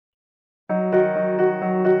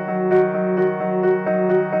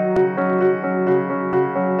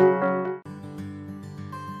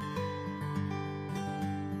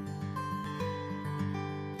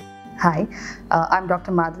Hi, I'm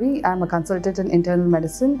Dr. Madhavi. I'm a consultant in internal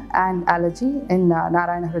medicine and allergy in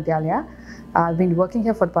Narayana Health City. I've been working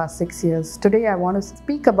here for the past 6 years. Today I want to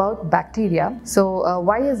speak about bacteria. So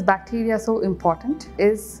why is bacteria so important?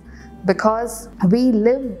 Is because we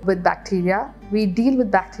live with bacteria, we deal with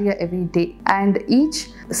bacteria every day, and each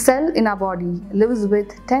cell in our body lives with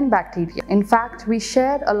 10 bacteria. In fact, we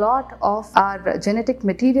share a lot of our genetic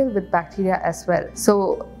material with bacteria as well.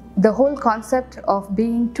 So the whole concept of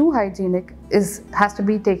being too hygienic has to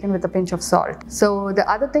be taken with a pinch of salt. So the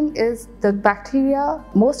other thing is the bacteria,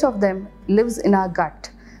 most of them lives in our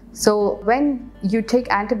gut. So when you take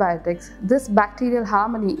antibiotics, this bacterial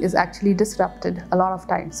harmony is actually disrupted a lot of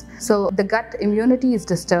times. So the gut immunity is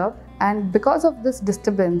disturbed, and because of this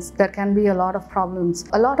disturbance, there can be a lot of problems.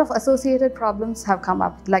 A lot of associated problems have come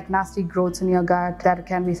up, like nasty growths in your gut. There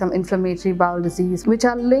can be some inflammatory bowel disease, which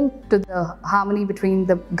are linked to the harmony between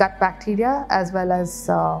the gut bacteria as well as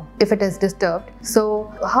if it is disturbed.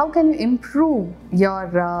 So how can you improve your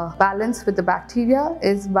balance with the bacteria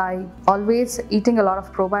is by always eating a lot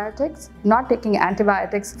of probiotics, not taking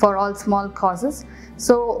antibiotics for all small causes.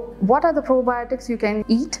 So what are the probiotics you can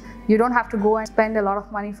eat? You don't have to go and spend a lot of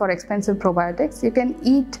money for expensive probiotics. You can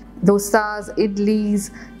eat dosas,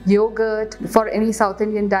 idlis, yogurt for any South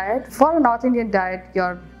Indian diet. For a North Indian diet,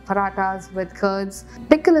 your parathas with curds.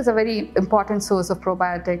 Pickle is a very important source of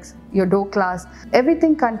probiotics. Your doklas,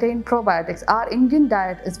 everything contains probiotics. Our Indian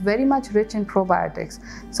diet is very much rich in probiotics.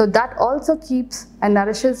 So that also keeps and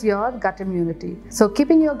nourishes your gut immunity. So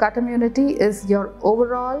keeping your gut immunity is your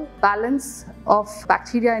overall balance of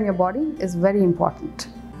bacteria in your body is very important.